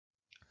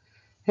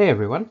Hey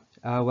everyone,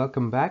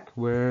 welcome back.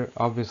 We're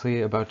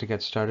obviously about to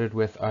get started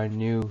with our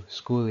new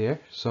school year,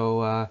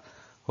 so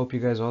hope you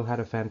guys all had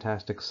a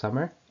fantastic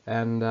summer.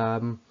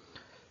 And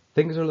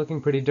things are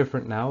looking pretty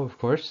different now, of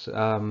course,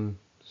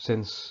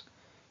 since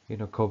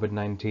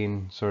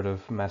COVID-19 sort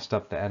of messed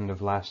up the end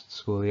of last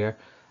school year.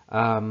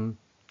 Um,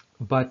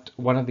 but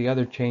one of the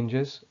other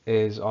changes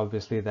is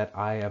obviously that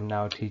I am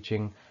now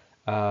teaching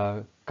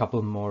a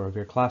couple more of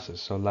your classes.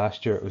 So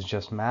last year it was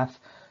just math,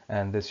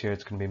 and this year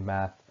it's going to be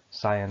math,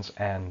 science,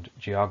 and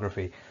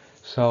geography.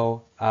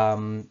 So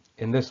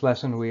in this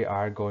lesson we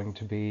are going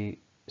to be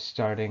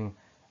starting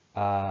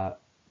uh,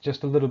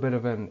 just a little bit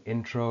of an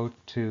intro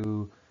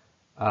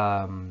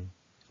um,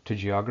 to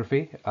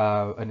geography,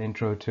 an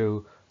intro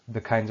to the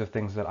kinds of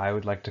things that I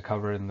would like to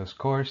cover in this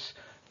course,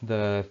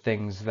 the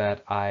things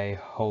that I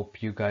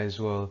hope you guys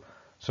will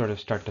sort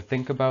of start to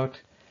think about.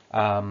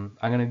 I'm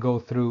going to go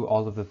through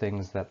all of the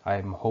things that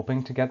I'm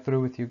hoping to get through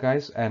with you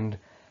guys, and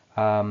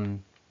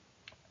um,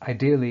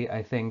 ideally,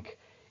 I think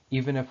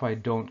even if I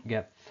don't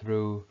get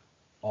through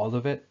all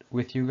of it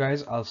with you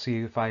guys, I'll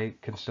see if I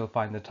can still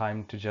find the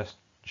time to just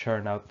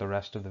churn out the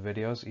rest of the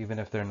videos, even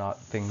if they're not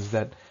things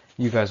that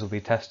you guys will be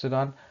tested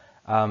on,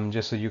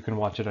 just so you can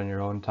watch it on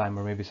your own time,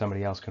 or maybe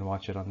somebody else can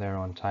watch it on their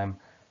own time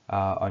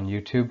on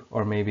YouTube,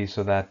 or maybe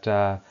so that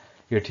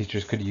your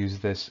teachers could use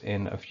this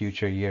in a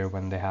future year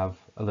when they have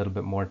a little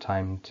bit more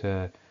time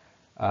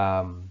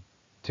um,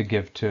 to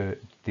give to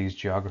these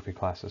geography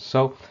classes.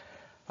 So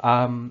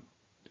um,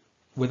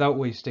 without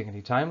wasting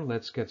any time,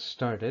 let's get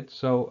started.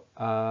 So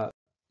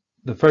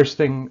the first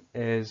thing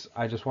is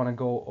I just want to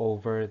go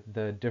over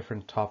the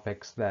different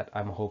topics that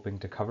I'm hoping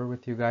to cover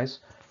with you guys.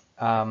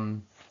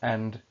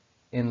 And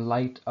in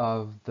light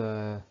of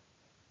the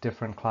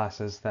different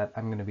classes that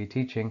I'm going to be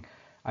teaching,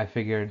 I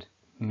figured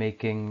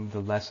making the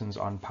lessons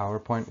on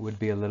PowerPoint would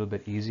be a little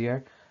bit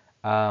easier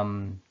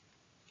um,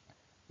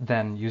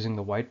 than using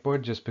the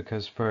whiteboard, just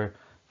because for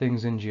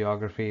things in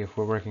geography, if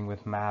we're working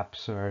with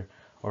maps or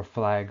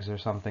flags or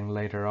something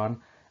later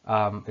on,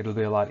 it'll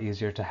be a lot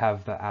easier to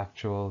have the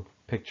actual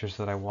pictures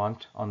that I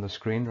want on the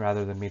screen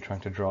rather than me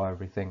trying to draw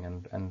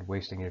everything and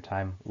wasting your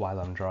time while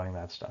I'm drawing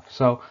that stuff.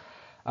 So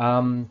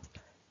um,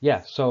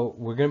 yeah, so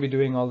we're going to be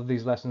doing all of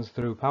these lessons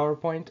through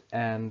PowerPoint,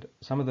 and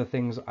some of the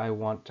things I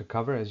want to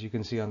cover, as you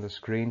can see on the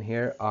screen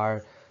here,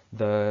 are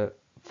the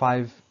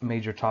 5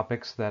 major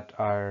topics that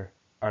are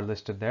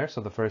listed there. So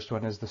the first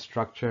one is the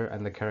structure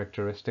and the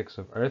characteristics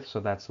of Earth.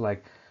 So that's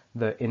like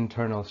the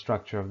internal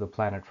structure of the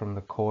planet from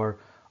the core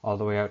all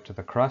the way out to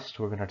the crust.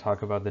 We're going to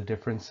talk about the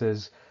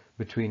differences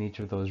between each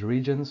of those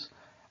regions.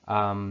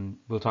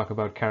 We'll talk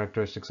about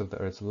characteristics of the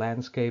Earth's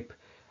landscape.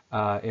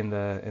 In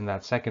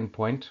that second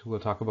point, we'll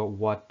talk about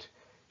what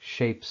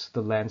shapes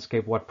the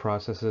landscape, what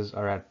processes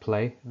are at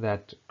play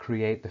that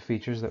create the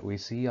features that we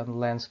see on the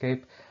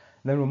landscape.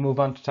 Then we'll move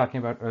on to talking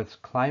about Earth's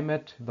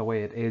climate, the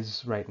way it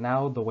is right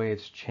now, the way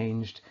it's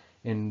changed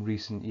in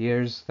recent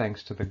years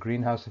thanks to the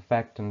greenhouse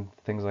effect and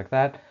things like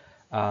that.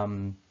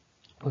 Um,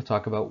 we'll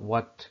talk about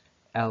what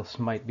else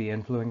might be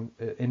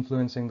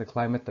influencing the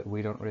climate that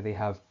we don't really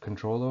have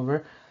control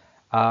over.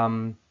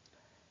 Um,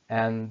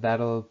 and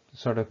that'll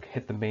sort of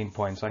hit the main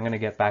points. So I'm going to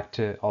get back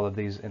to all of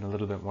these in a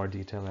little bit more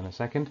detail in a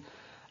second.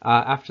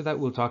 After that,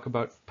 we'll talk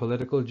about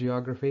political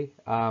geography,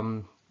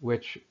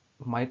 which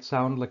might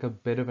sound like a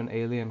bit of an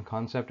alien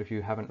concept if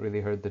you haven't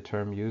really heard the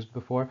term used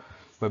before.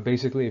 But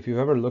basically, if you've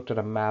ever looked at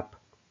a map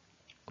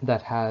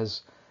that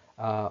has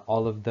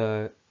all of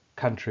the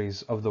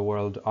countries of the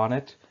world on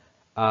it,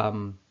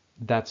 um,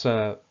 that's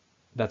a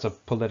that's a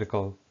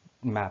political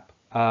map.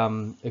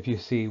 If you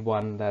see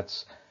one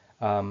that's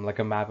like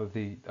a map of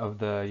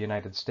the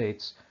United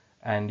States,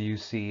 and you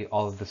see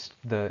all of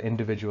the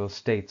individual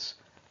states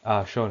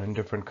shown in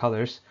different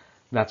colors,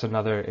 that's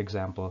another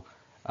example.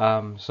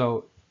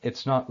 So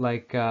it's not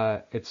like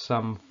it's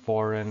some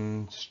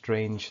foreign,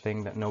 strange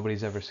thing that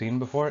nobody's ever seen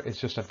before. It's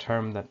just a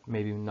term that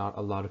maybe not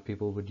a lot of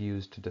people would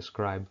use to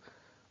describe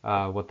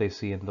what they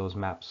see in those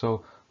maps.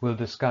 So we'll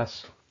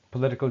discuss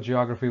political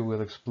geography,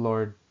 we'll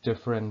explore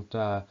different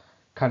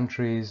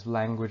countries,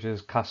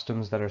 languages,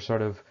 customs that are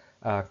sort of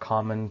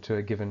common to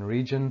a given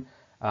region,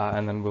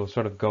 and then we'll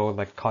sort of go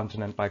like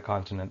continent by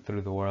continent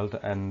through the world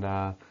and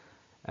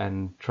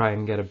try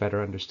and get a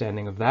better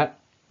understanding of that.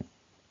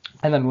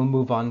 And then we'll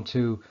move on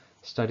to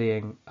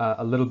studying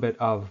a little bit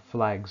of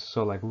flags,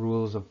 so like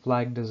rules of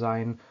flag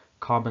design,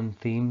 common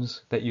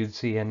themes that you'd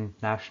see in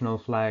national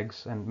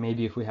flags, and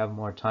maybe if we have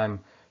more time,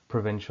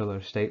 provincial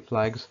or state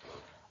flags.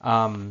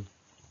 Um,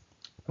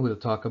 we'll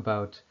talk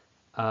about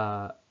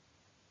uh,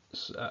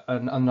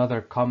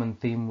 another common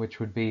theme, which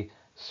would be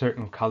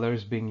certain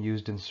colors being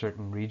used in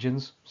certain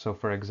regions. So,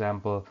 for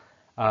example,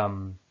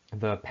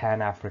 the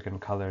Pan-African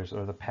colors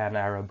or the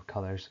Pan-Arab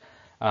colors,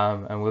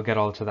 and we'll get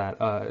all to that.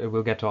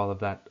 We'll get to all of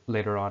that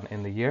later on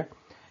in the year,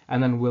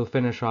 and then we'll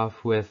finish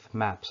off with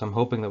maps. I'm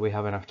hoping that we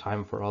have enough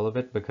time for all of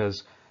it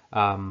because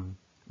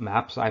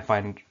maps I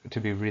find to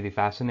be really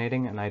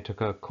fascinating, and I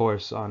took a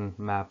course on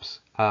maps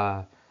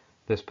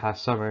this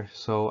past summer,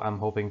 so I'm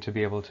hoping to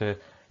be able to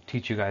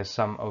teach you guys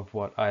some of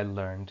what I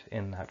learned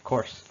in that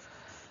course.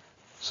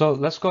 So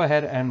let's go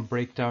ahead and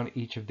break down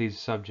each of these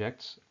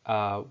subjects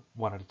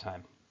one at a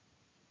time.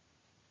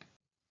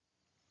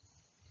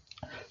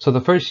 So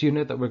the first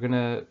unit that we're going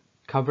to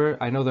cover,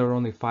 I know there were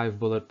only 5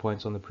 bullet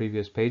points on the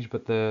previous page,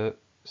 but the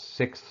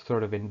 6th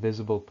sort of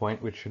invisible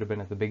point, which should have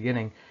been at the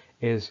beginning,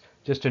 is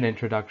just an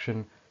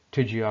introduction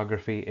to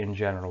geography in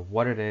general.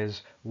 What it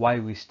is, why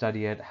we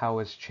study it, how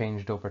it's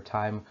changed over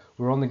time.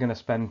 We're only going to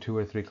spend 2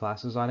 or 3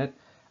 classes on it.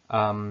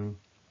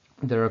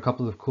 There are a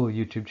couple of cool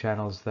YouTube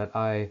channels that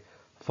I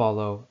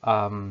follow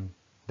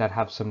that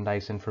have some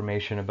nice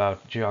information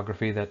about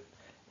geography that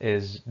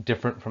is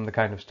different from the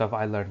kind of stuff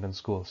I learned in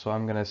school. So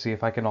I'm going to see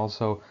if I can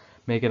also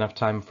make enough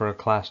time for a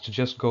class to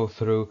just go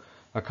through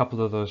a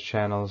couple of those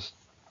channels,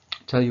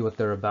 tell you what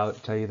they're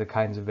about, tell you the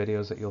kinds of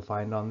videos that you'll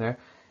find on there,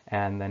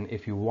 and then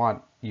if you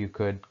want, you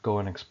could go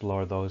and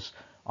explore those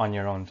on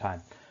your own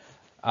time.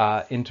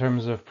 In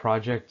terms of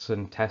projects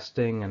and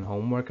testing and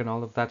homework and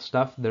all of that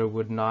stuff, there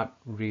would not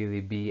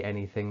really be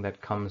anything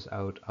that comes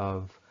out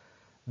of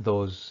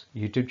those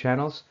YouTube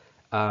channels.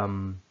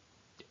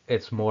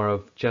 It's more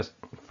of just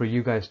for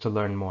you guys to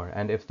learn more.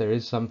 And if there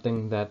is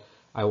something that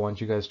I want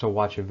you guys to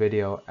watch a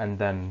video and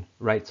then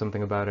write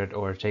something about it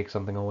or take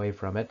something away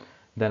from it,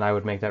 then I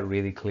would make that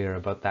really clear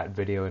about that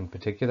video in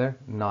particular,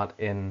 not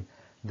in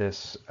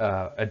this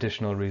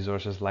additional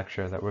resources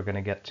lecture that we're going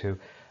to get to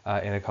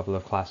in a couple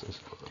of classes.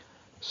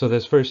 So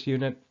this first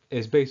unit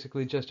is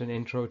basically just an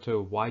intro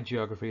to why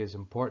geography is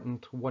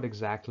important, what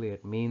exactly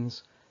it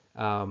means.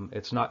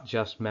 It's not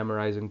just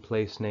memorizing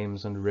place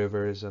names and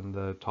rivers and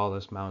the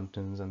tallest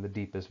mountains and the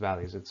deepest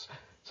valleys. It's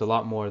a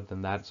lot more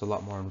than that. It's a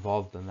lot more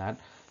involved than that.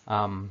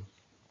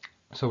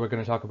 So we're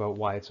going to talk about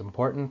why it's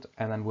important,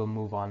 and then we'll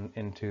move on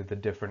into the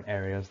different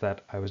areas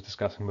that I was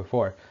discussing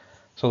before.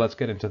 So let's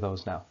get into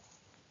those now.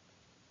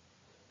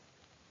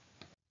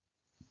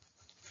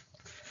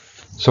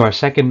 So our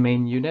second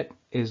main unit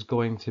is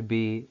going to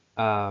be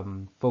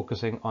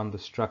focusing on the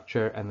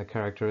structure and the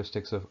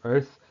characteristics of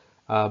Earth,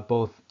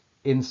 both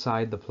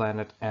inside the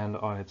planet and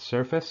on its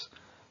surface.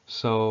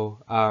 So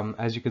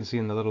as you can see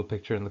in the little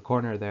picture in the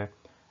corner there,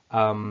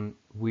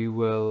 we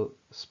will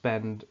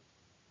spend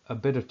a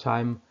bit of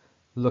time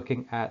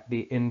looking at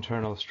the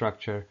internal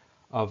structure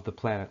of the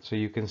planet. So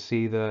you can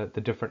see the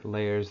different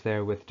layers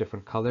there with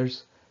different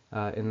colors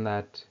in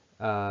that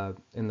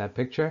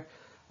picture.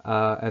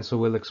 And so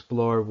we'll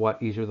explore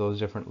what each of those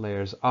different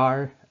layers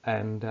are,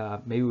 and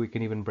maybe we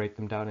can even break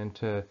them down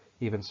into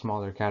even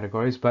smaller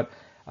categories. But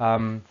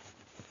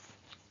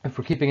if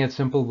we're keeping it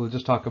simple, we'll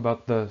just talk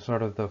about the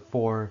sort of the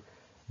 4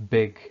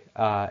 big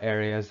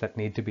areas that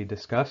need to be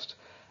discussed.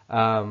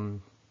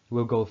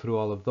 We'll go through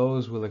all of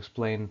those. We'll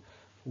explain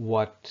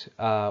what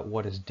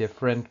is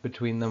different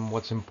between them,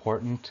 what's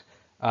important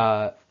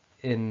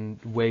in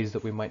ways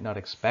that we might not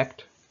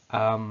expect.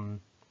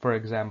 For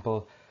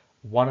example,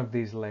 one of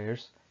these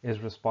layers is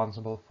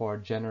responsible for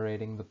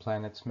generating the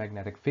planet's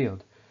magnetic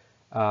field,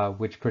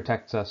 which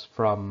protects us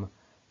from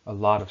a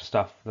lot of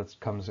stuff that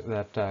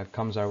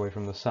comes our way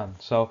from the sun.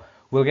 So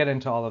we'll get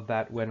into all of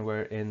that when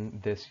we're in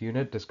this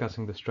unit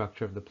discussing the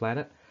structure of the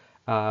planet.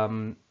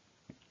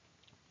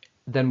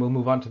 Then we'll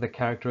move on to the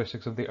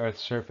characteristics of the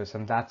Earth's surface,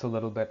 and that's a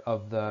little bit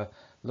of the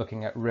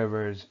looking at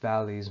rivers,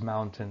 valleys,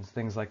 mountains,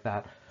 things like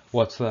that.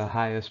 What's the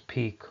highest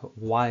peak?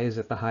 Why is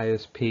it the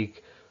highest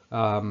peak?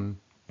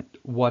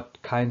 What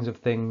kinds of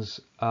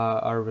things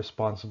are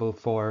responsible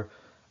for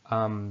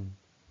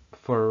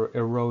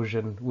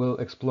erosion. We'll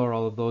explore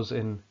all of those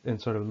in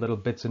sort of little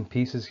bits and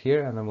pieces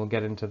here, and then we'll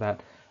get into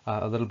that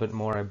a little bit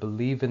more, I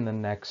believe, in the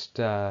next,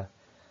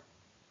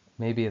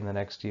 maybe in the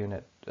next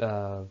unit.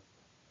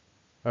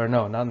 Or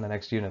no, not in the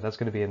next unit. That's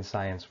going to be in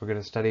science. We're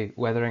going to study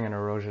weathering and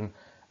erosion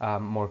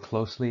more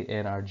closely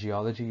in our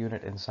geology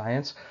unit in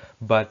science,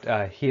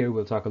 but here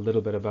we'll talk a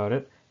little bit about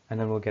it, and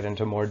then we'll get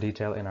into more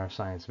detail in our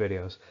science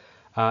videos.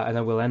 And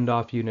then we'll end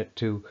off Unit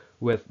 2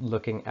 with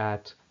looking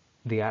at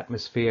the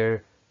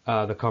atmosphere,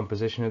 the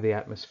composition of the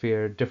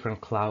atmosphere, different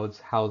clouds,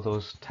 how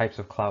those types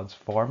of clouds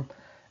form,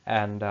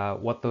 and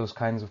what those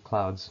kinds of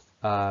clouds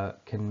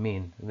can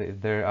mean.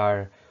 There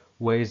are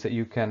ways that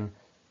you can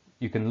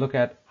look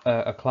at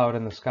a cloud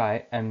in the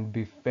sky and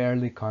be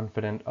fairly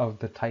confident of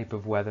the type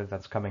of weather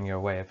that's coming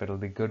your way, if it'll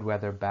be good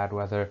weather, bad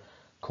weather,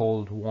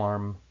 cold,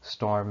 warm,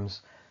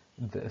 storms.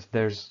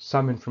 There's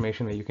some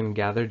information that you can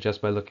gather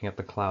just by looking at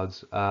the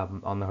clouds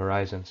on the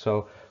horizon.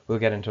 So we'll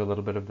get into a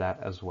little bit of that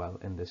as well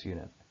in this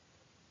unit.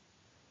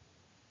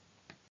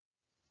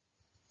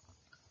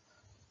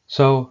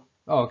 So,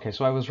 okay,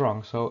 so I was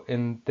wrong. So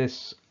in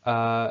this,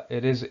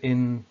 it is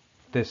in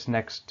this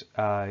next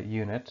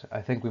unit.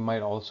 I think we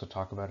might also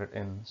talk about it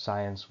in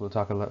science. We'll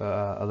talk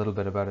a little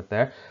bit about it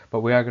there,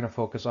 but we are going to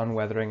focus on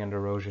weathering and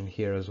erosion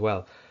here as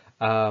well.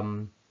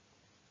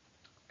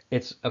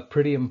 It's a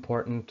pretty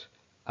important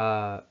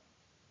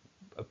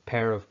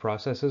pair of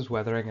processes,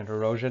 weathering and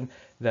erosion,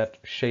 that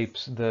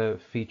shapes the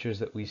features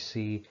that we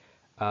see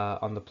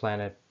on the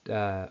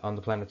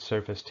planet's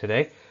surface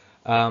today.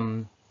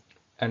 And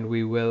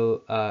we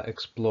will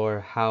explore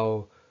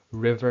how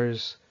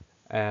rivers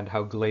and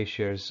how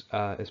glaciers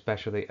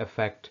especially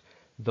affect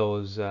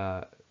those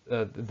the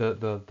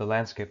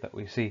landscape that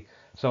we see.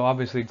 So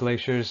obviously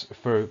glaciers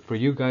for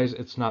you guys,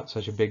 it's not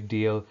such a big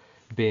deal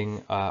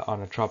being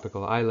on a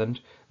tropical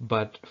island,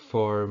 but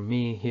for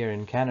me here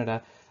in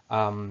Canada,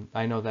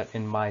 I know that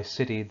in my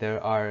city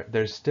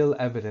there's still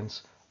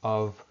evidence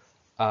of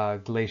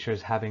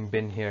glaciers having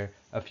been here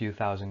a few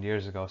thousand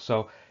years ago.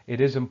 So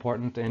it is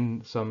important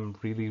in some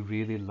really,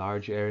 really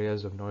large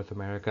areas of North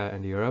America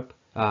and Europe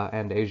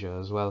and Asia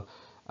as well.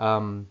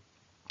 Um,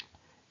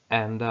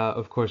 and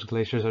of course,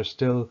 glaciers are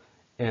still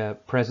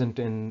present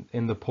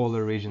in the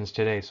polar regions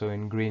today. So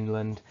in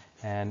Greenland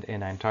and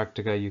in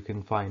Antarctica, you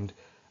can find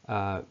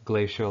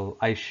glacial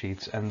ice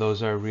sheets, and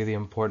those are really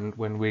important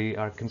when we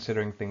are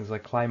considering things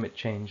like climate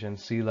change and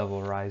sea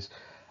level rise.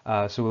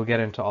 So we'll get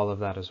into all of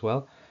that as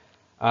well.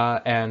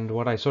 And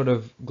what I sort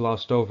of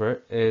glossed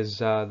over is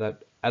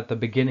that at the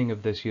beginning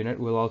of this unit,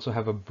 we'll also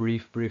have a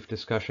brief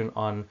discussion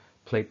on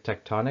plate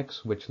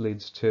tectonics, which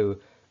leads to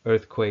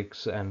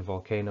earthquakes and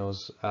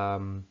volcanoes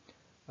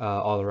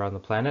all around the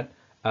planet.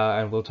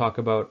 And we'll talk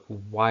about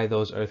why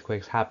those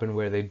earthquakes happen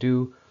where they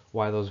do,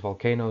 why those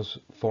volcanoes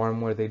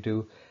form where they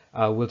do.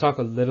 We'll talk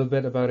a little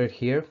bit about it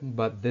here,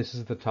 but this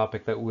is the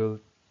topic that we'll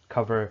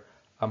cover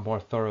more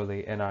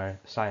thoroughly in our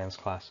science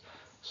class.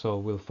 So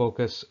we'll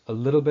focus a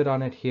little bit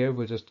on it here.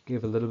 We'll just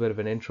give a little bit of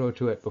an intro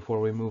to it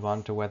before we move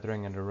on to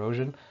weathering and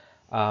erosion,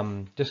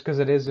 just because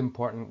it is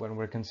important when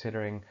we're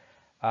considering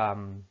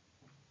how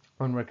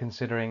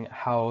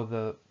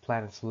the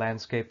planet's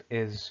landscape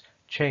is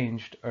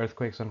changed.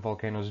 Earthquakes and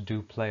volcanoes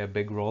do play a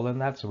big role in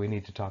that, so we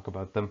need to talk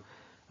about them,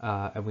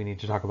 and we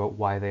need to talk about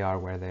why they are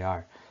where they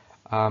are.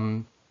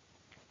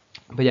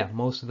 But yeah,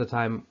 most of the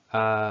time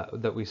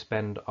that we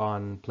spend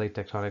on plate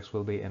tectonics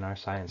will be in our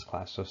science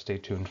class, so stay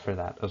tuned for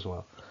that as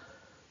well.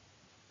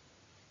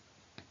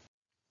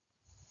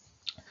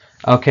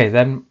 Okay,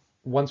 then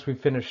once we've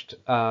finished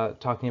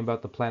talking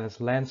about the planet's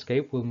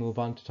landscape, we'll move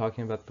on to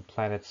talking about the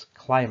planet's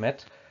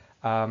climate.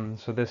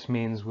 So this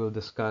means we'll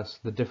discuss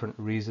the different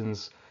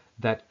reasons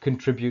that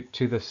contribute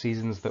to the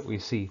seasons that we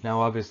see.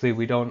 Now, obviously,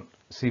 we don't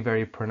see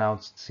very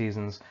pronounced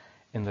seasons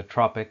in the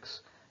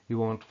tropics. You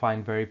won't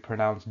find very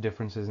pronounced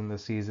differences in the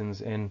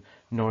seasons in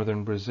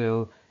northern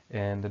Brazil,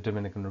 in the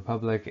Dominican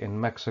Republic, in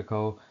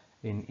Mexico,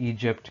 in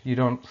Egypt. You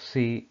don't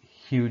see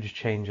huge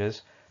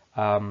changes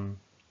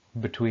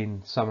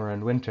between summer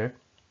and winter.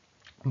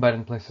 But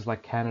in places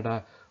like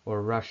Canada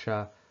or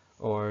Russia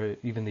or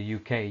even the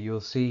UK, you'll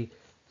see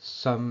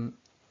some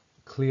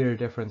clear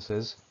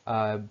differences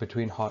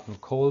between hot and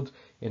cold.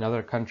 In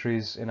other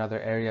countries, in other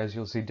areas,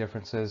 you'll see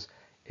differences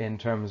in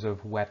terms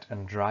of wet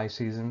and dry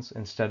seasons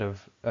instead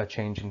of a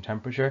change in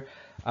temperature.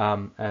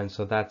 And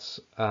so that's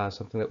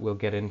something that we'll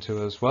get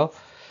into as well.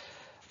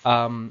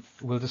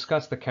 We'll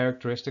discuss the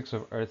characteristics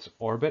of Earth's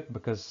orbit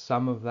because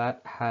some of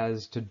that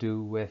has to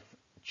do with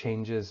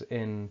changes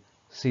in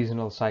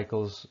seasonal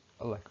cycles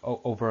like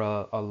over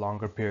a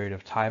longer period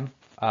of time.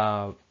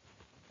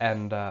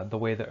 And the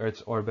way the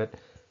Earth's orbit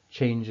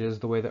changes,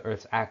 the way the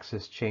Earth's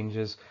axis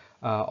changes,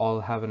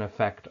 all have an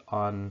effect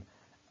on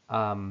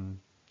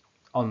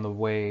the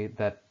way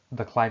that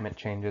the climate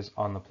changes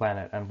on the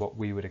planet and what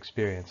we would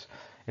experience.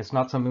 It's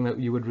not something that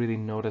you would really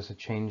notice a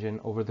change in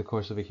over the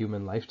course of a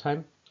human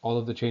lifetime. All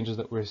of the changes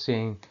that we're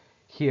seeing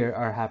here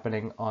are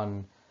happening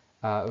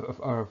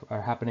are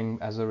happening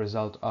as a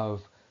result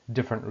of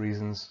different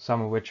reasons,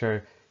 some of which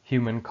are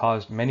human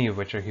caused, many of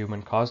which are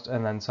human caused,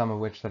 and then some of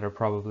which that are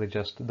probably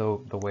just the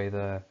way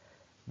the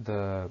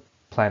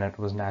planet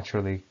was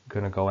naturally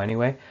going to go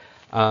anyway.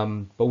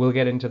 But we'll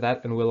get into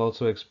that, and we'll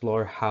also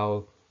explore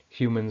how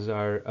humans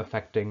are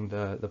affecting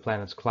the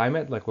planet's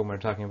climate, like when we're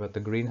talking about the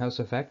greenhouse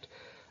effect.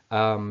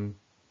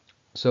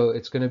 So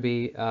it's going to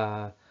be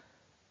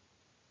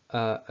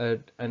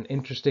an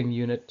interesting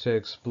unit to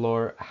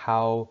explore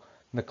how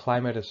the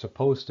climate is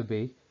supposed to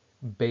be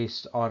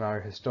based on our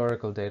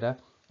historical data,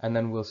 and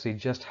then we'll see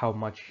just how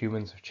much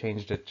humans have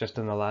changed it just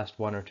in the last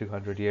 100 or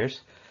 200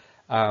 years.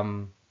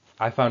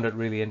 I found it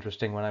really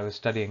interesting when I was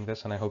studying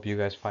this, and I hope you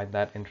guys find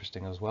that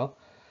interesting as well.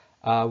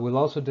 We'll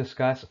also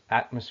discuss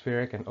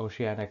atmospheric and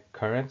oceanic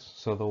currents,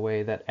 so the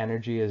way that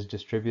energy is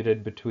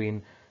distributed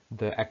between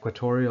the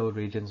equatorial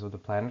regions of the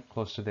planet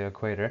close to the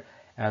equator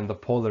and the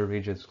polar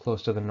regions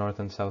close to the North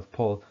and South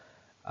Pole.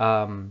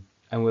 And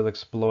we'll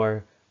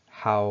explore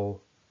how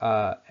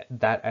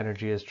that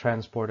energy is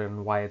transported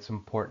and why it's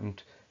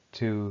important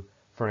to,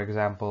 for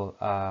example,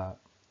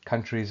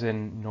 countries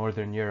in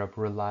Northern Europe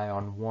rely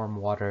on warm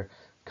water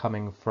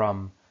coming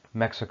from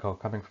Mexico,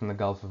 coming from the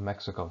Gulf of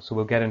Mexico. So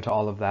we'll get into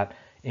all of that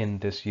in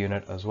this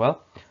unit as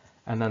well.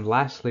 And then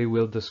lastly,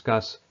 we'll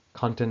discuss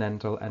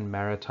continental and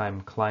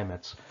maritime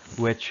climates,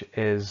 which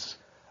is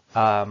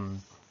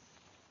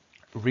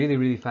really,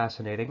 really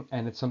fascinating.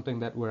 And it's something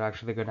that we're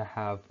actually going to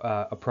have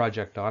a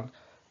project on,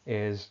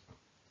 is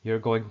you're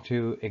going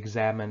to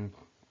examine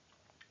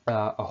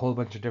a whole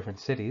bunch of different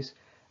cities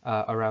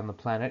around the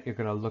planet. You're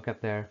going to look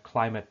at their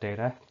climate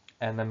data,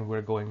 and then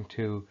we're going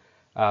to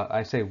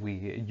I say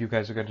we, you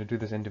guys are going to do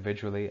this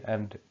individually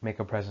and make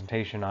a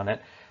presentation on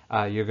it.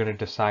 You're going to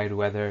decide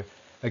whether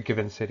a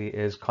given city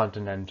is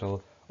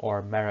continental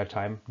or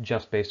maritime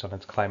just based on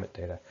its climate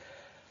data.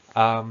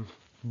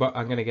 But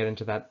I'm going to get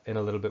into that in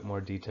a little bit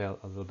more detail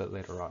a little bit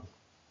later on.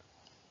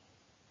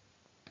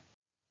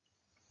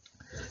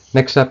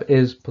 Next up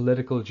is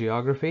political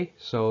geography.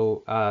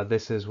 So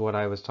this is what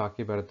I was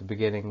talking about at the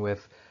beginning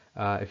with,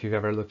 if you've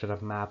ever looked at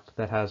a map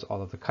that has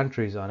all of the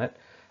countries on it,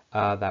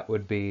 that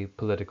would be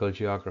political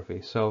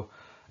geography. So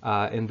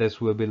in this,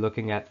 we'll be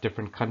looking at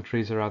different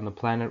countries around the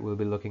planet. We'll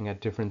be looking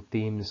at different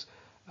themes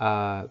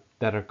that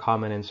are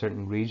common in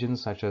certain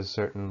regions, such as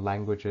certain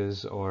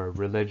languages or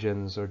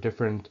religions or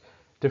different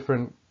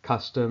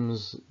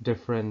customs,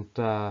 different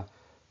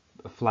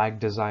flag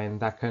design,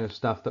 that kind of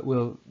stuff. That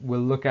we'll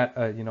look at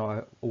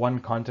one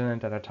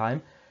continent at a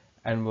time,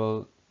 and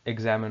we'll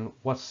examine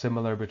what's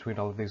similar between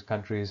all of these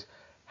countries.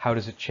 How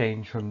does it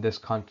change from this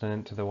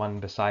continent to the one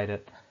beside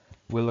it?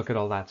 We'll look at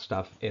all that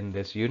stuff in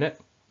this unit.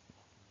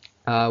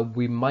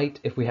 We might,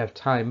 if we have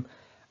time,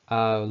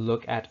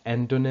 look at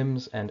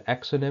endonyms and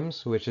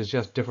exonyms, which is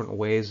just different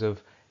ways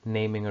of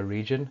naming a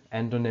region.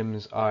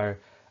 Endonyms are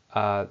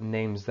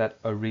names that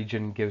a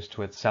region gives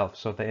to itself.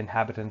 So the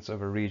inhabitants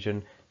of a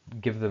region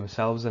give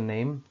themselves a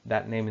name.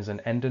 That name is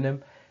an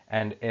endonym.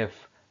 And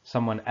if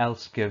someone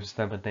else gives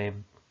them a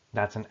name,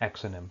 that's an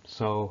exonym.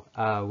 So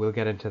we'll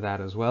get into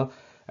that as well.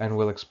 And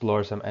we'll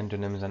explore some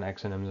endonyms and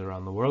exonyms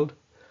around the world.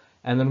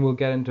 And then we'll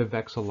get into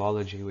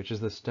vexillology, which is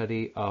the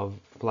study of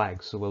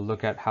flags. So we'll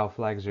look at how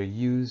flags are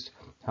used,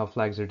 how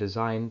flags are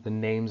designed, the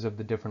names of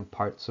the different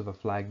parts of a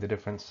flag, the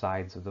different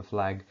sides of the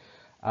flag.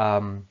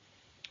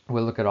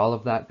 We'll look at all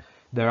of that.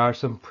 There are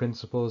some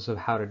principles of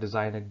how to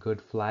design a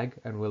good flag,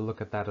 and we'll look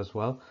at that as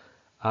well.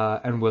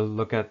 And we'll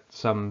look at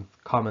some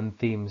common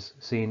themes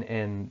seen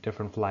in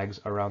different flags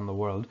around the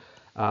world.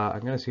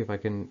 I'm going to see if I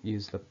can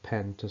use the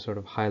pen to sort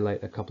of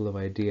highlight a couple of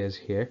ideas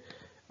here.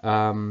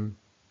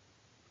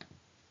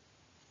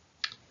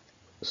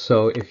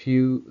 So if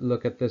you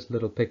look at this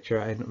little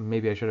picture,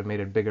 maybe I should have made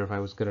it bigger if I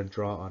was going to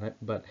draw on it,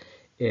 but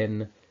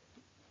in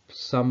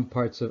some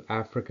parts of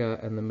Africa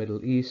and the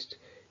Middle East,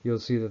 you'll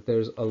see that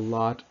there's a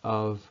lot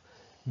of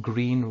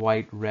green,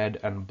 white, red,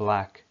 and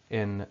black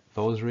in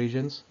those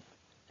regions.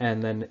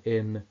 And then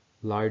in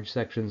large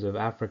sections of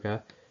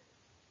Africa,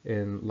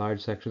 in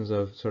large sections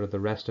of sort of the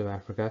rest of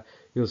Africa,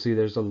 you'll see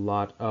there's a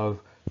lot of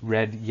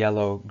red,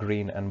 yellow,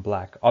 green, and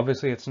black.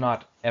 Obviously, it's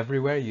not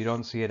everywhere. You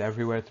don't see it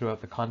everywhere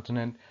throughout the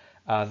continent.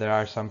 There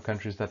are some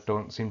countries that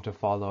don't seem to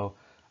follow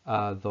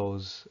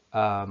those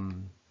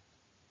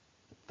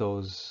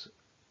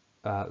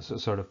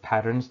sort of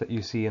patterns that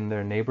you see in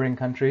their neighboring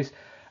countries.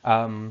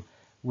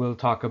 We'll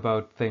talk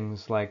about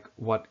things like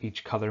what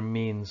each color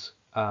means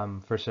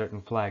for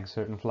certain flags.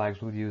 Certain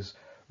flags will use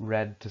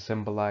red to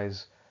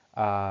symbolize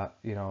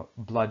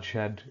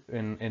bloodshed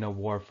in a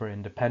war for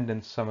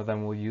independence. Some of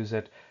them will use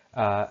it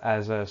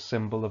as a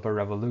symbol of a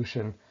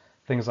revolution,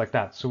 things like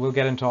that. So we'll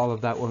get into all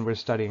of that when we're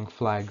studying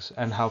flags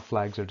and how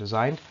flags are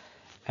designed.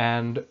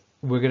 And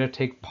we're going to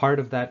take part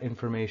of that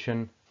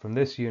information from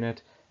this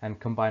unit and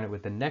combine it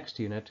with the next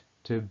unit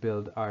to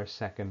build our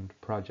second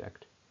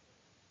project.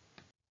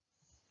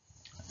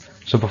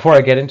 So before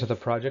I get into the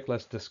project,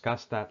 let's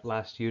discuss that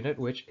last unit,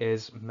 which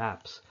is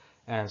maps.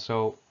 And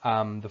so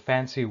the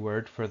fancy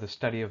word for the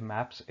study of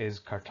maps is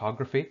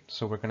cartography.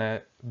 So we're going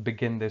to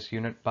begin this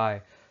unit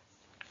by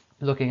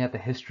looking at the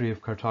history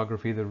of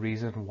cartography, the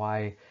reason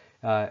why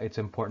it's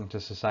important to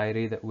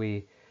society that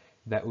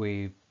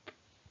we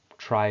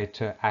try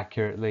to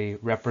accurately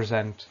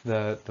represent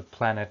the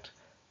planet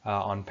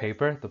on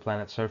paper, the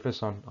planet's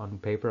surface on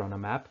paper, on a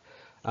map.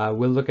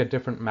 We'll look at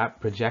different map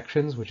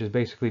projections, which is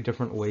basically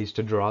different ways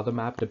to draw the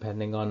map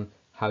depending on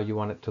how you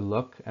want it to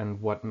look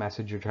and what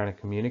message you're trying to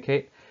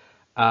communicate.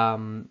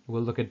 We'll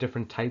look at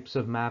different types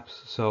of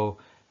maps, so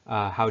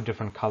how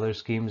different color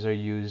schemes are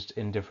used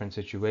in different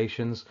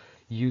situations.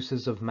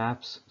 Uses of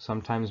maps.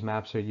 Sometimes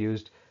maps are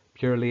used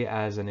purely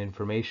as an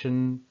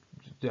information,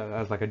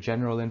 as like a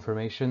general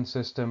information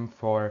system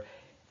for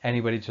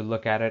anybody to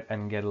look at it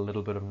and get a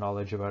little bit of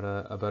knowledge about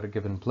a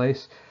given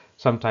place.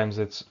 Sometimes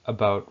it's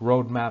about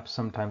road maps.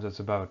 Sometimes it's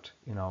about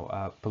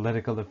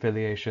political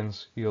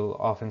affiliations. You'll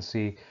often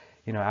see,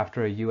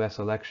 after a U.S.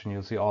 election,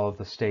 you'll see all of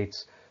the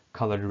states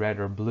colored red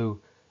or blue,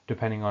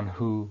 depending on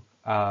who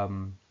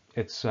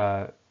its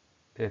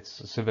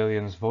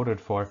civilians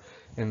voted for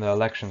in the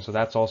election. So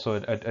that's also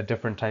a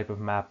different type of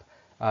map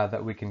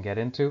that we can get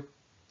into.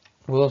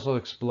 We'll also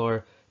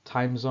explore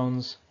time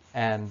zones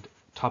and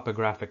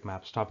topographic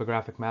maps.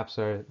 Topographic maps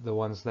are the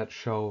ones that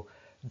show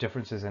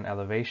differences in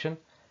elevation,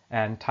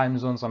 and time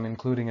zones I'm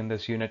including in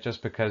this unit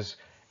just because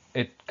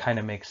it kind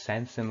of makes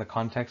sense in the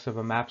context of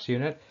a maps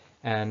unit.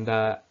 And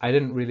I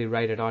didn't really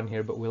write it on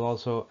here, but we'll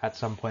also at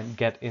some point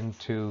get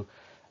into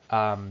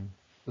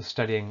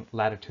studying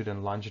latitude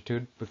and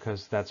longitude,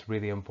 because that's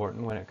really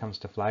important when it comes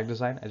to flag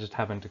design. I just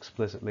haven't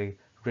explicitly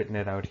written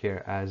it out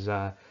here as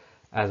a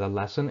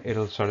lesson.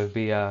 It'll sort of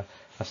be a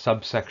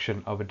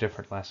subsection of a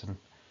different lesson.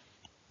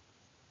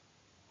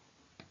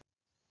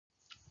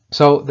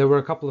 So there were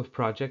a couple of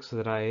projects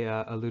that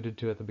I alluded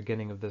to at the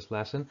beginning of this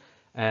lesson,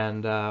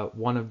 and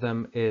one of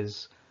them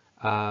is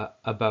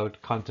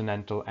about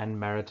continental and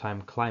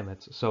maritime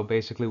climates. So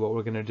basically what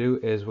we're going to do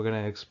is we're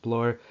going to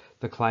explore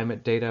the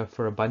climate data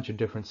for a bunch of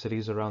different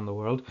cities around the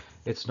world.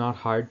 It's not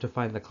hard to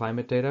find the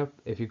climate data.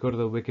 If you go to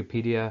the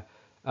Wikipedia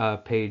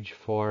page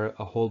for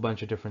a whole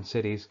bunch of different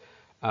cities,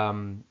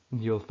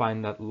 you'll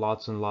find that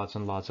lots and lots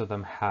and lots of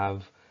them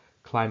have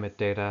climate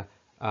data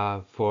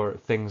for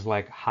things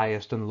like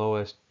highest and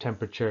lowest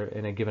temperature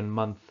in a given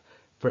month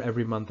for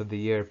every month of the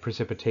year,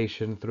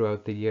 precipitation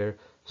throughout the year,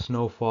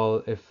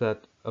 snowfall. If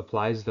that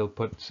applies, they'll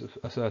put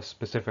a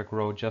specific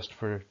row just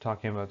for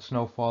talking about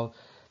snowfall.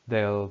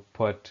 They'll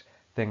put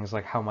things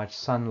like how much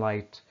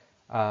sunlight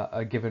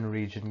a given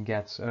region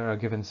gets, or a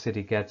given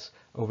city gets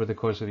over the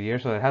course of the year.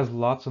 So it has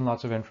lots and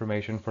lots of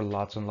information for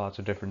lots and lots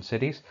of different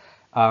cities.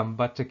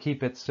 But to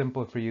keep it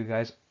simple for you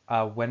guys,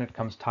 when it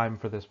comes time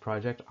for this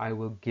project, I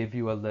will give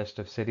you a list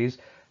of cities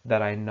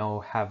that I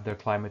know have their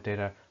climate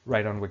data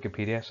right on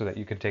Wikipedia, so that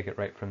you can take it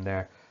right from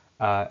there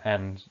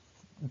and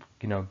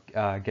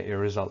get your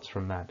results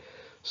from that.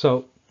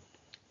 So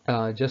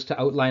just to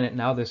outline it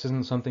now, this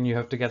isn't something you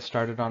have to get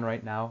started on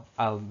right now.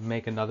 I'll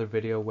make another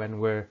video when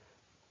we're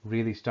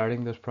really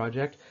starting this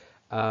project.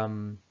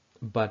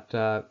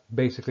 But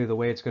basically the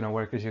way it's going to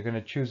work is you're going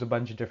to choose a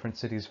bunch of different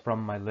cities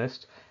from my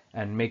list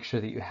and make sure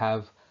that you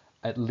have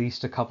at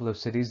least a couple of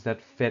cities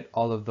that fit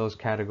all of those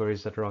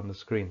categories that are on the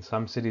screen.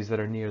 Some cities that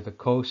are near the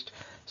coast,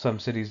 some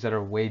cities that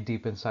are way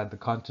deep inside the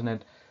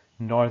continent,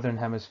 northern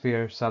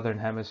hemisphere, southern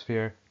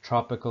hemisphere,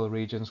 tropical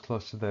regions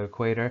close to the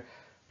equator.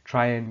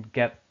 Try and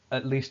get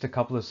at least a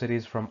couple of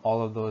cities from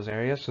all of those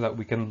areas so that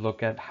we can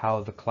look at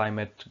how the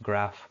climate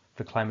graph,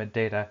 the climate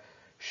data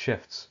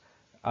shifts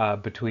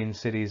between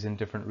cities in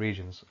different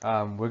regions.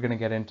 We're going to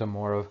get into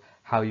more of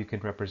how you can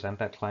represent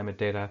that climate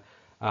data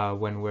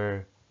when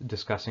we're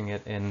discussing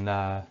it in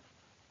the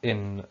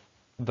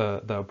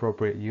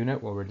appropriate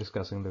unit where we're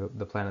discussing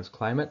the planet's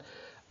climate.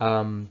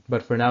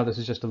 But for now, this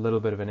is just a little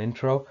bit of an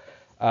intro.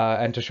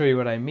 And to show you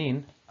what I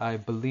mean, I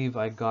believe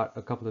I got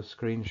a couple of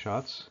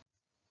screenshots.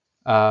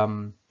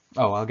 Oh,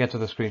 I'll get to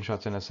the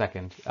screenshots in a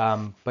second.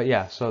 But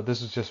yeah, so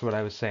this is just what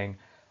I was saying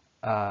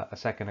a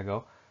second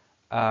ago.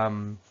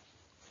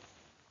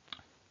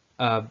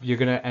 You're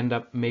going to end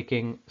up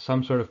making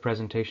some sort of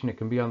presentation. It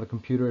can be on the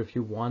computer if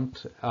you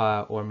want,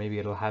 or maybe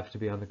it'll have to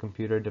be on the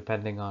computer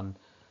depending on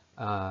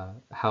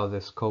how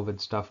this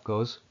COVID stuff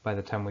goes by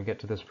the time we get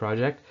to this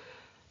project.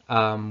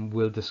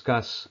 We'll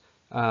discuss,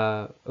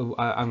 I'm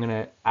going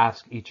to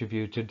ask each of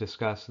you to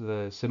discuss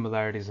the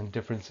similarities and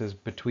differences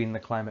between the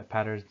climate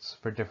patterns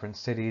for different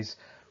cities,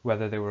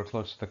 whether they were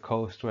close to the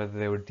coast, whether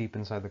they were deep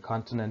inside the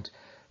continent,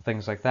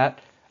 things like that.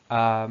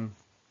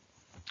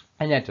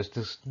 And yeah,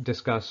 just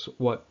discuss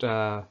what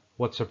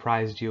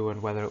surprised you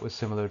and whether it was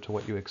similar to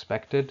what you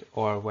expected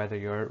or whether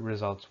your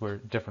results were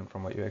different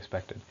from what you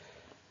expected.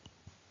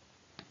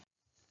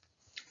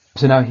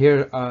 So now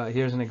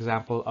here's an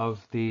example of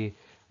the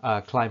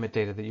climate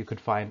data that you could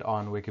find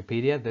on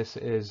Wikipedia. This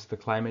is the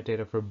climate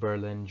data for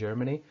Berlin,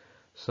 Germany.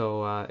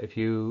 So if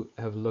you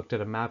have looked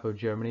at a map of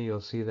Germany,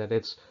 you'll see that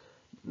it's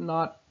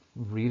not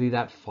really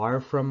that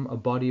far from a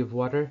body of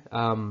water.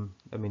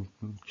 I mean,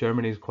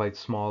 Germany is quite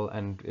small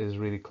and is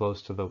really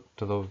close to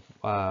the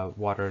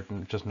water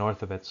just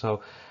north of it.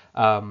 So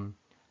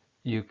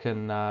you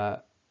can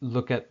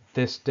look at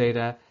this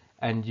data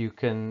and you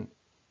can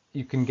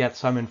get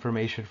some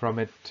information from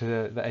it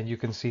and you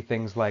can see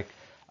things like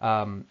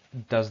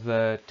does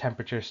the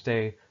temperature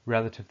stay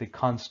relatively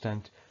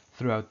constant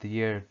throughout the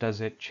year? Does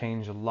it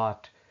change a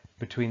lot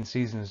between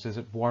seasons? Is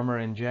it warmer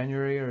in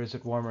January or is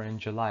it warmer in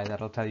July?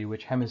 That'll tell you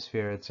which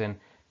hemisphere it's in,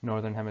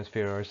 northern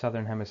hemisphere or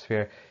southern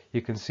hemisphere.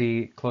 You can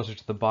see closer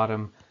to the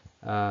bottom,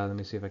 let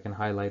me see if I can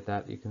highlight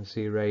that. You can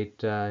see right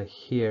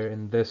here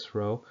in this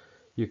row,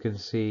 you can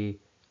see,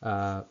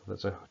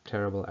 that's a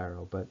terrible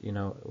arrow, but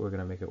we're going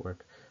to make it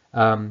work.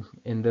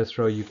 In this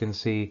row, you can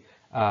see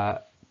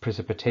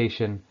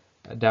precipitation.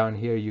 Down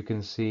here, you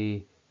can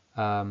see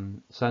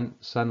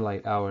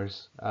sunlight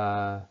hours.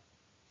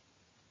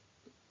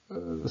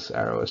 This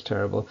arrow is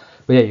terrible,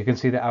 but yeah, you can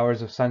see the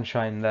hours of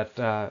sunshine that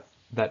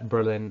that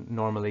Berlin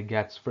normally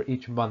gets for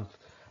each month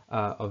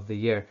of the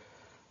year.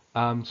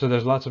 So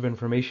there's lots of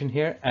information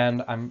here,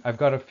 and I've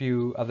got a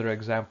few other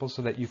examples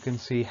so that you can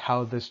see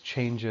how this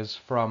changes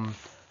from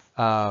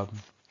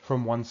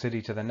one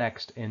city to the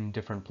next in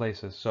different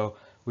places. So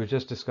we've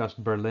just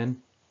discussed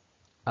Berlin,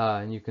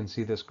 and you can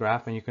see this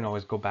graph, and you can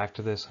always go back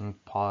to this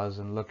and pause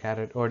and look at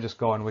it, or just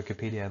go on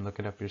Wikipedia and look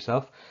it up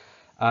yourself.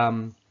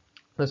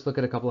 Let's look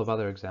at a couple of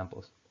other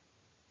examples.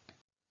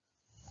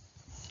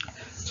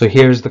 So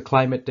here's the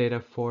climate data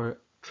for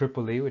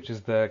Tripoli, which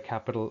is the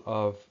capital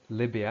of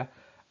Libya.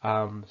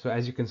 So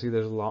as you can see,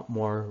 there's a lot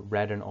more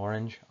red and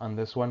orange on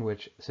this one,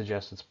 which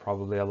suggests it's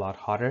probably a lot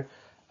hotter.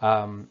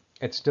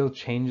 It still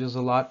changes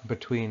a lot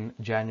between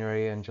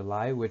January and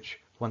July, which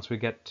once we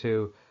get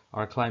to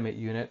our climate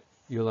unit,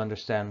 you'll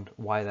understand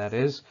why that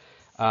is.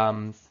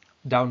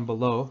 Down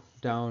below,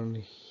 down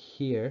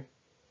here,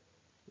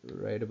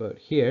 right about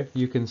here,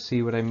 you can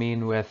see what I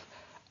mean with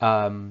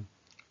um,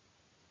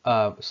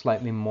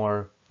 slightly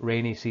more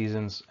rainy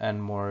seasons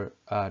and more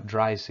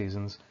dry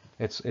seasons.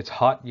 It's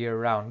hot year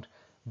round,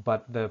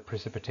 but the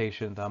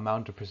precipitation, the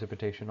amount of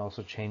precipitation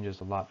also changes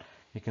a lot.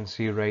 You can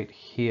see right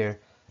here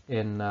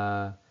in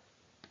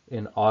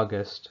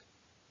August,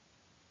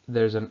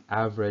 there's an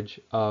average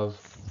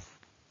of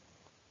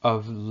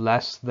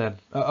less than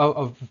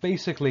of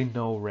basically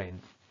no rain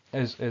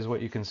is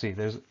what you can see.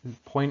 There's zero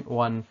point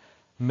 0.1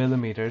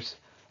 millimeters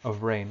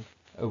of rain,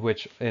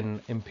 which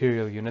in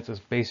imperial units is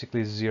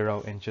basically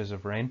 0 inches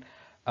of rain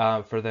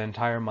for the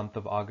entire month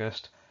of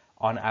August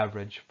on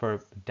average for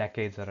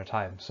decades at a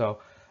time. So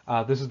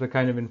this is the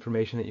kind of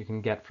information that you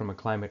can get from a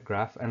climate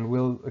graph, and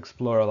we'll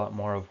explore a lot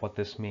more of what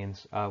this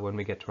means when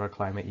we get to our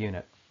climate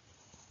unit.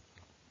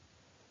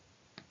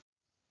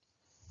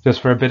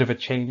 Just for a bit of a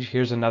change,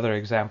 here's another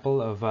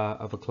example of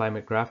a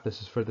climate graph.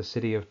 This is for the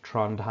city of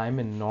Trondheim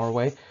in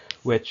Norway,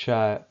 which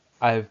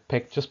I've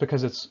picked just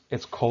because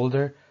it's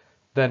colder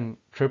than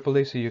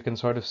Tripoli, so you can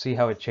sort of see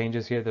how it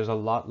changes here. There's a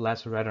lot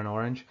less red and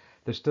orange.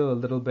 There's still a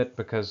little bit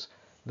because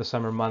the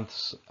summer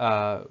months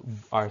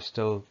are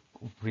still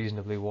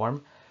reasonably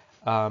warm,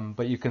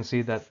 but you can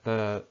see that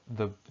the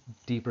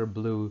deeper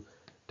blue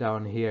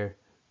down here,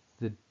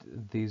 the,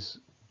 these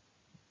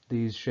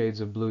these shades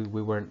of blue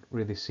we weren't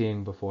really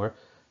seeing before,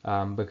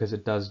 because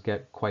it does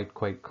get quite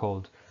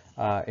cold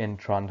in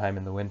Trondheim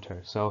in the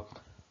winter. So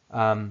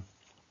um,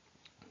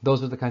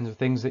 those are the kinds of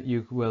things that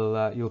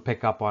you'll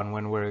pick up on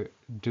when we're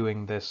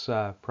doing this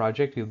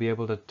project. You'll be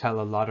able to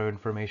tell a lot of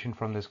information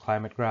from this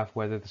climate graph,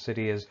 whether the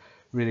city is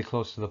really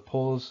close to the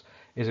poles,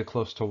 is it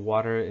close to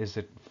water, is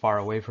it far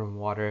away from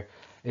water,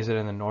 is it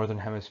in the northern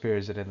hemisphere,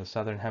 is it in the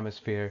southern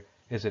hemisphere,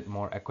 is it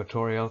more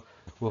equatorial.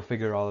 We'll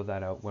figure all of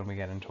that out when we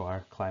get into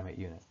our climate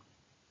unit.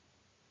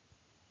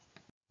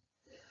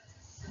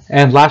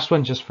 And last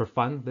one, just for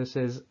fun, this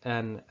is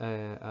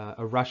a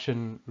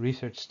Russian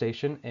research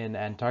station in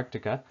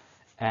Antarctica,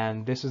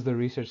 and this is the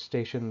research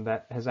station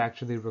that has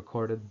actually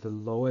recorded the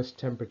lowest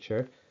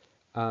temperature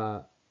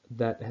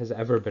that has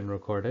ever been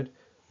recorded,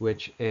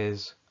 which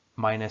is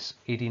minus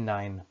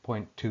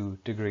 89.2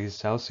 degrees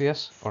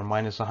Celsius, or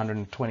minus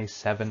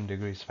 127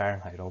 degrees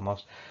Fahrenheit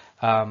almost.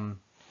 Um,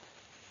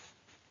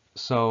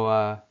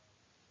 so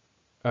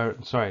or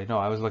sorry, no,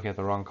 I was looking at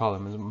the wrong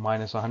column. It's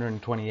minus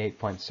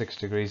 128.6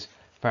 degrees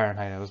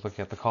Fahrenheit. I was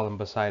looking at the column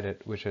beside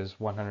it, which is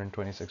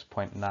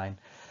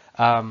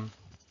 126.9.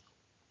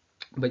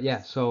 But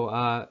yeah,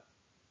 so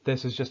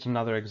this is just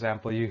another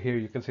example.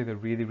 You can see the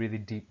really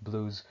deep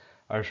blues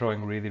are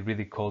showing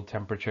really cold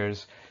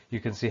temperatures. You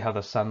can see how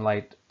the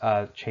sunlight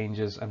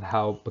changes, and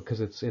how,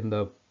 because it's in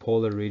the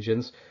polar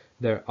regions,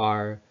 there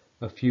are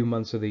a few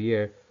months of the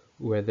year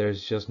where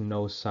there's just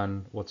no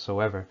sun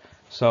whatsoever.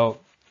 So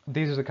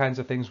these are the kinds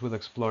of things we'll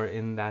explore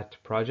in that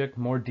project.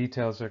 More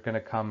details are going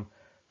to come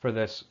for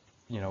this,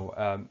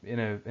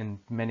 in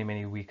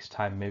many weeks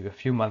time, maybe a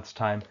few months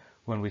time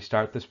when we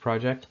start this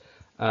project.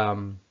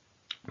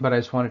 But I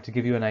just wanted to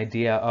give you an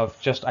idea of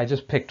I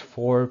just picked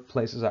 4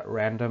 places at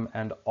random,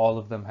 and all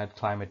of them had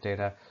climate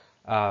data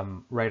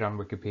right on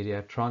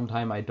Wikipedia.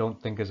 Trondheim, I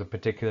don't think, is a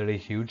particularly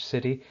huge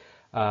city,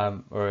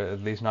 or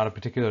at least not a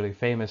particularly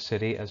famous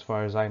city as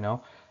far as I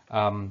know.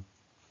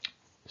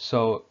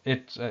 So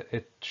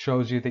it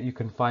shows you that you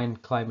can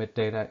find climate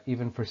data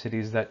even for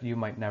cities that you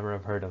might never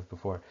have heard of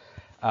before.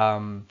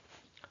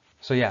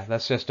 So yeah,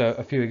 that's just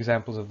a few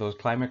examples of those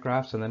climate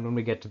graphs, and then when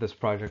we get to this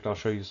project, I'll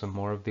show you some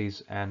more of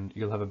these, and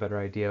you'll have a better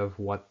idea of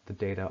what the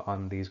data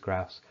on these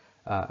graphs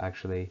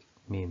actually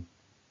mean.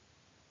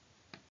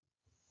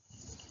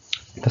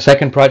 The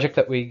second project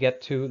that we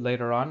get to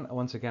later on,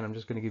 once again, I'm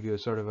just going to give you a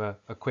sort of a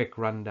quick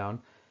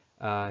rundown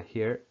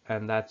here,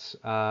 and that's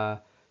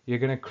you're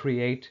going to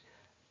create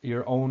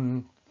your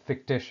own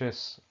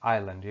fictitious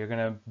island. You're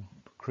going to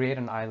create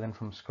an island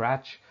from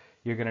scratch.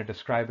 You're going to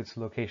describe its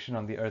location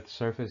on the Earth's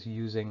surface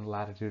using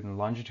latitude and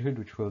longitude,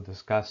 which we'll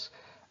discuss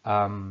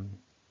when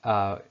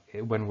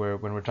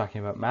we're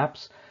talking about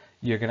maps.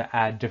 You're going to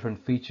add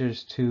different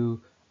features to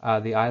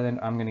the island.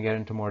 I'm going to get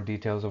into more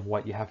details of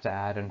what you have to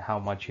add and how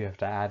much you have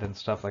to add and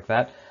stuff like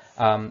that.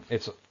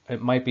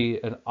 It might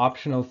be an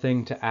optional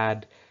thing to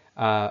add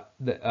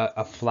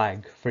a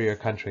flag for your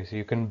country. So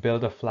you can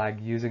build a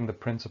flag using the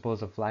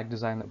principles of flag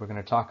design that we're going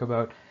to talk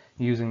about,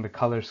 using the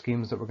color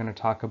schemes that we're going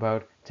to talk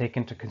about, take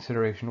into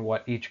consideration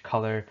what each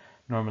color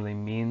normally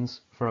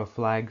means for a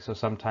flag. So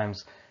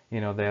sometimes,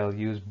 they'll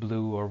use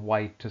blue or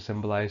white to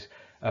symbolize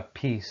a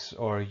peace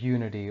or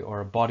unity or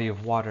a body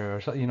of water,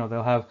 or so,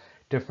 they'll have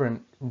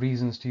different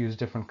reasons to use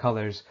different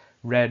colors.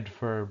 Red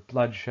for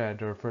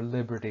bloodshed, or for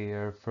liberty,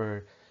 or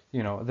for,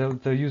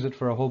 they'll use it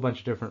for a whole bunch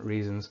of different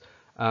reasons.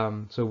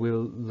 So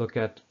we'll look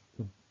at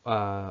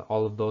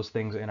all of those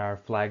things in our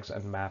flags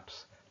and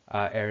maps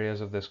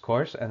areas of this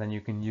course, and then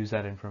you can use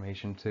that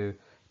information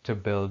to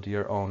build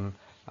your own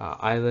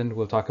island.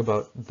 We'll talk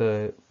about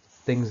the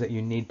things that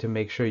you need to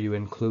make sure you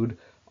include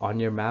on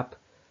your map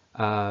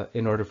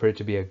in order for it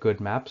to be a good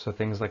map. So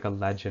things like a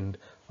legend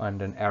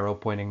and an arrow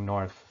pointing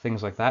north,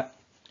 things like that.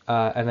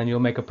 and then you'll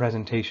make a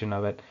presentation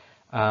of it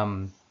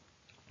um,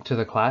 to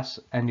the class,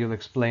 and you'll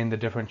explain the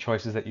different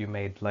choices that you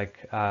made,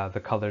 like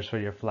the colors for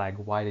your flag.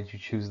 Why did you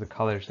choose the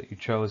colors that you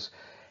chose?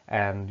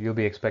 And you'll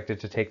be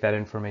expected to take that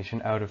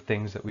information out of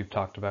things that we've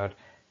talked about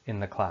in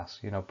the class.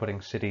 You know,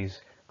 putting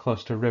cities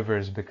close to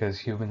rivers because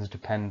humans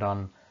depend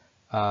on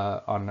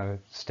a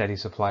steady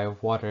supply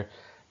of water.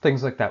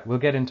 Things like that. We'll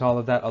get into all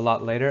of that a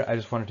lot later. I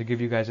just wanted to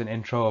give you guys an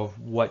intro of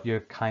what you're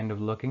kind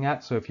of looking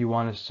at. So if you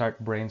want to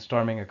start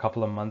brainstorming a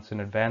couple of months in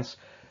advance,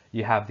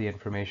 you have the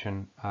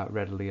information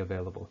readily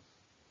available.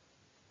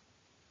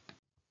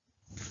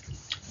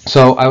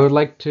 So I would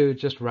like to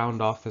just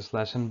round off this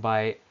lesson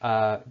by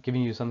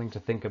giving you something to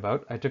think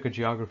about. I took a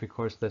geography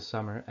course this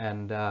summer,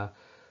 and the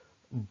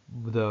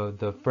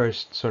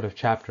first sort of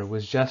chapter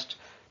was just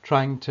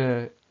trying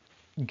to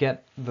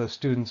get the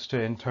students to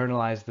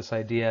internalize this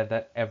idea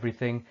that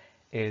everything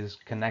is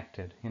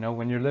connected. You know,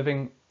 when you're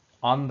living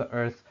on the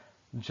earth,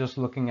 just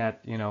looking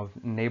at, you know,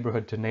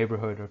 neighborhood to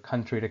neighborhood or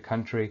country to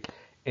country,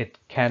 it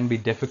can be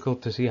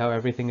difficult to see how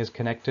everything is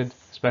connected,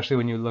 especially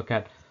when you look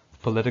at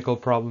political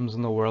problems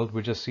in the world.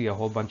 We just see a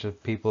whole bunch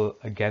of people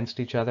against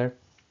each other.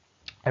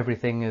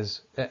 Everything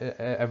is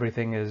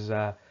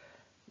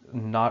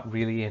not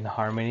really in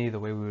harmony the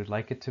way we would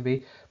like it to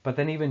be. But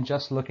then even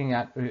just looking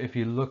at, if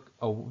you look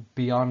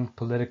beyond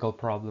political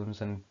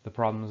problems and the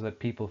problems that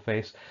people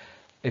face,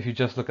 if you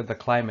just look at the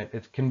climate,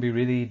 it can be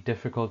really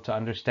difficult to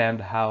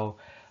understand how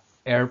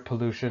air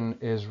pollution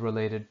is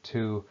related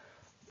to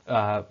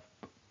uh,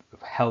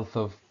 health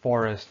of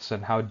forests,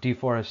 and how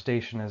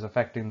deforestation is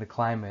affecting the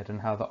climate,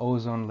 and how the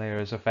ozone layer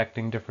is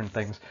affecting different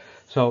things.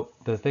 So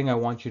the thing I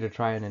want you to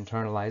try and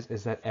internalize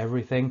is that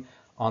everything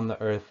on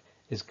the earth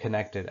is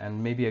connected.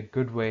 And maybe a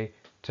good way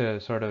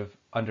to sort of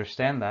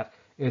understand that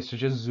is to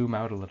just zoom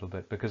out a little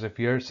bit, because if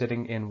you're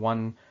sitting in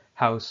one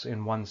house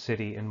in one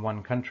city in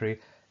one country,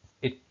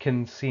 it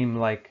can seem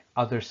like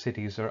other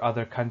cities or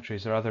other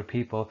countries or other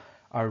people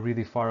are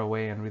really far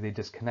away and really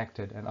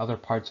disconnected, and other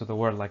parts of the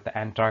world, like the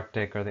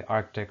Antarctic or the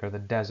Arctic or the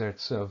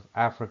deserts of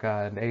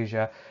Africa and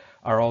Asia,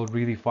 are all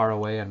really far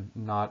away and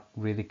not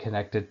really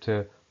connected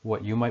to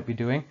what you might be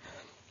doing.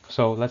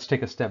 So let's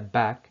take a step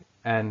back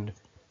and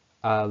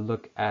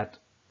look at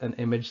an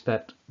image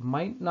that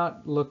might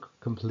not look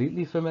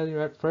completely familiar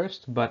at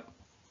first, but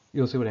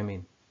you'll see what I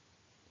mean.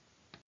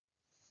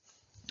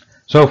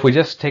 So if we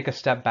just take a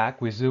step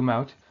back, we zoom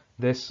out,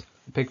 this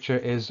picture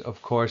is,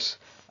 of course,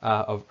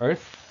 of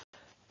Earth.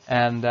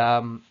 And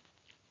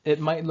it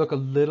might look a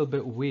little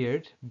bit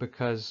weird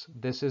because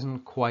this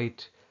isn't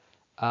quite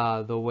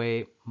the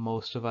way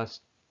most of us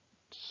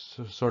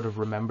sort of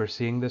remember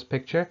seeing this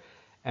picture.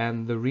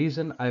 And the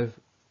reason I've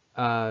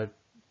uh,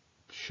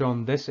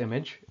 shown this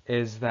image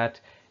is that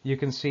you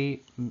can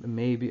see,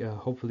 maybe,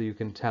 hopefully you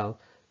can tell,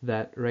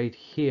 that right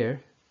here,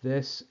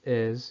 this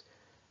is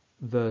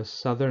the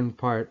southern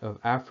part of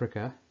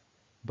Africa,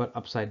 but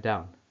upside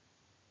down,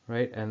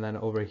 right? And then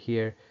over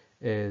here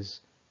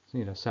is,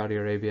 you know, Saudi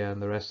Arabia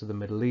and the rest of the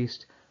Middle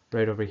East.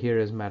 Right over here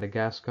is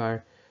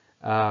Madagascar,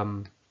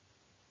 um,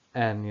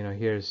 and you know,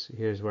 here's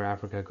where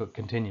Africa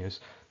continues.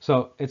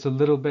 So it's a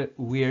little bit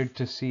weird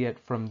to see it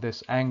from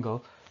this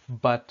angle,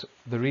 but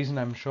the reason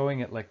I'm showing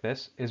it like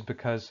this is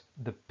because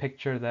the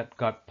picture that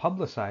got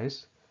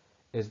publicized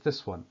is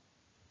this one.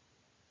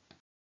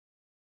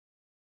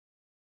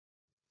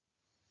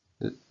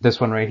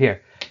 This one right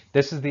here.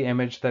 This is the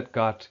image that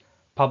got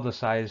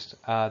publicized,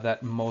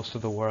 that most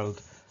of the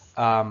world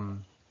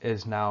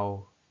is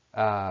now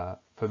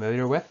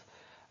familiar with.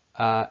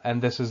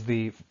 And this is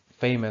the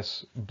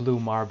famous blue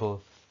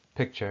marble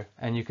picture.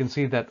 And you can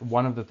see that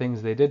one of the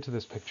things they did to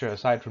this picture,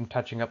 aside from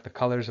touching up the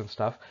colors and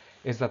stuff,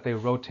 is that they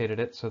rotated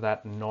it so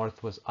that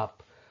north was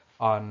up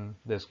on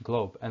this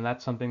globe. And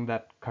that's something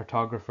that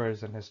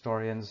cartographers and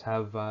historians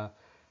have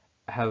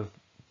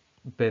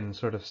been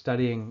sort of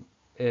studying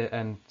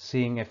and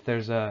seeing if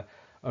there's a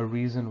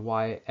reason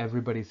why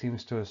everybody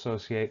seems to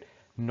associate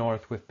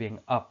north with being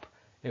up.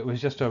 It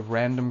was just a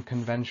random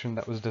convention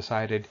that was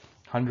decided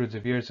hundreds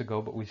of years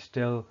ago, but we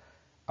still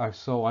are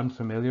so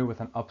unfamiliar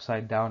with an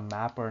upside down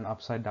map or an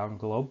upside down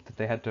globe that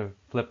they had to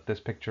flip this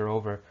picture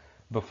over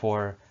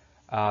before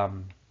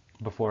um,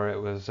 before it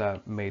was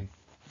made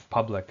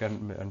public,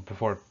 and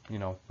before, you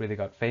know, really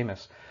got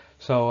famous.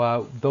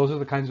 So those are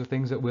the kinds of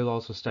things that we'll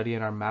also study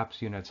in our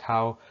maps units,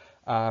 how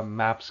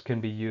maps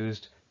can be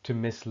used to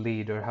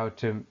mislead or how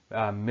to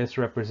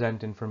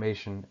misrepresent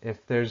information.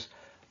 If there's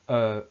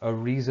a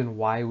reason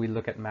why we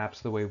look at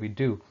maps the way we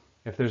do,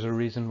 if there's a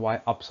reason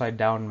why upside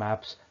down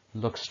maps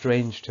look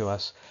strange to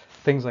us,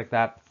 things like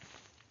that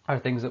are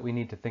things that we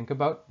need to think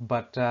about.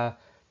 But the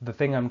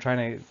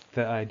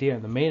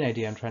main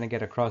idea I'm trying to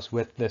get across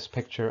with this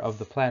picture of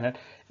the planet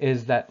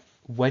is that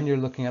when you're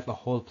looking at the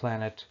whole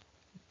planet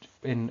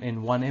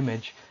in one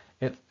image,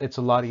 it's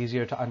a lot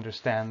easier to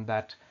understand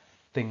that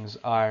things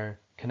are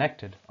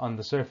connected on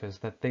the surface,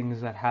 that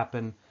things that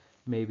happen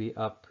maybe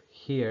up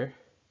here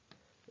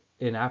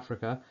in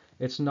Africa,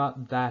 it's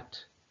not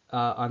that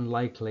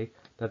unlikely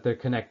that they're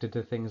connected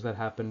to things that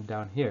happen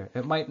down here.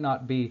 It might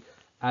not be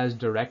as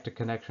direct a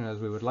connection as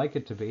we would like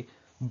it to be,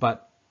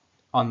 but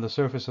on the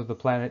surface of the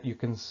planet,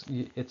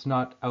 it's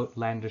not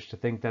outlandish to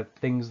think that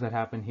things that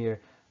happen here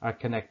are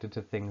connected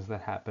to things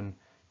that happen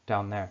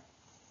down there.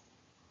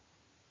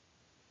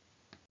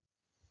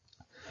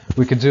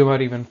 We could zoom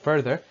out even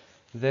further.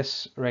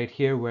 This right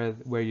here,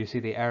 where you see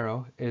the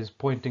arrow, is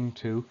pointing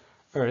to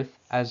Earth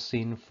as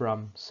seen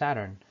from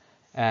Saturn.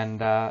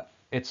 And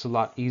it's a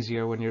lot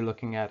easier when you're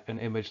looking at an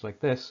image like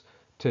this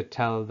to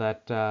tell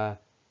that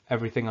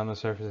everything on the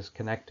surface is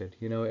connected.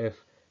 You know, if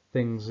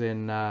things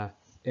in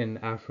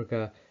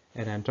Africa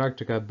and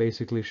Antarctica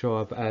basically show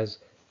up as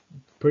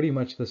pretty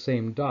much the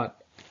same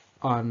dot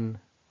on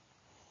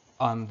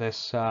on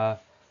this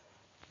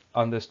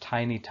on this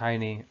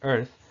tiny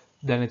Earth,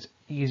 then it's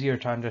easier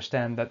to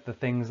understand that the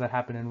things that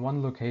happen in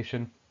one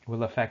location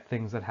will affect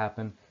things that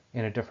happen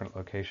in a different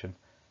location.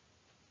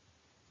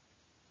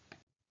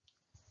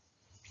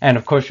 And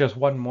of course, just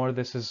one more,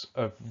 this is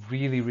a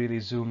really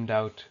zoomed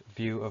out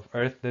view of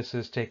Earth. This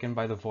is taken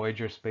by the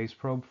Voyager space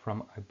probe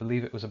from, I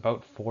believe it was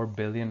about 4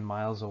 billion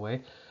miles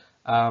away.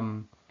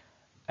 And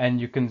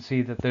you can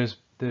see that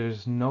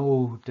there's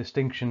no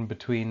distinction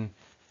between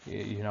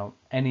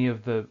any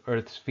of the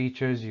Earth's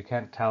features. You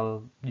can't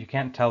tell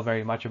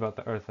very much about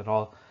the Earth at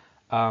all.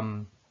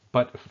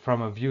 But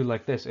from a view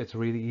like this, it's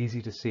really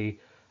easy to see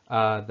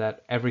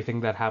that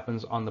everything that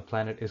happens on the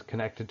planet is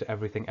connected to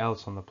everything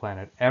else on the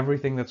planet.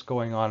 Everything that's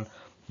going on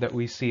that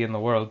we see in the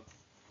world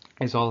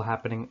is all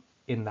happening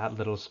in that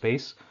little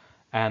space,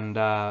 and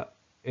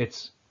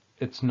it's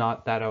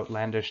not that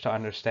outlandish to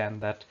understand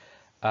that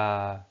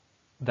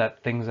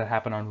that things that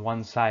happen on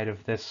one side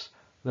of this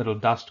little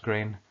dust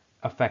grain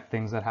affect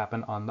things that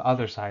happen on the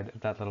other side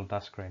of that little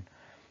dust grain.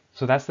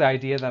 So that's the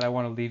idea that I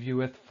want to leave you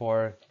with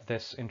for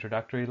this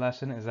introductory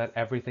lesson, is that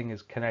everything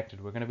is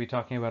connected. We're going to be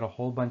talking about a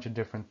whole bunch of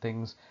different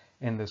things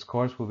in this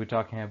course. We'll be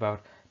talking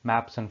about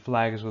maps and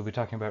flags, we'll be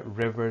talking about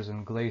rivers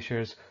and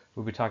glaciers,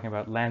 we'll be talking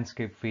about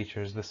landscape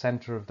features, the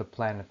center of the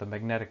planet, the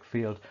magnetic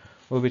field.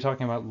 We'll be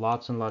talking about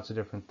lots and lots of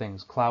different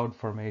things, cloud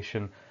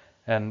formation,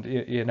 and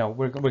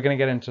we're going to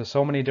get into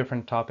so many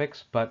different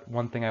topics, but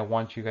one thing I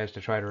want you guys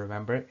to try to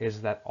remember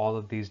is that all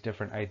of these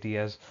different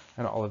ideas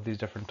and all of these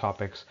different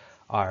topics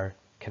are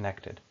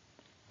connected.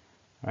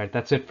 All right,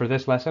 that's it for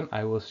this lesson.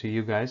 I will see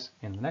you guys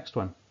in the next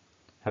one.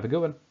 Have a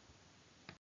good one.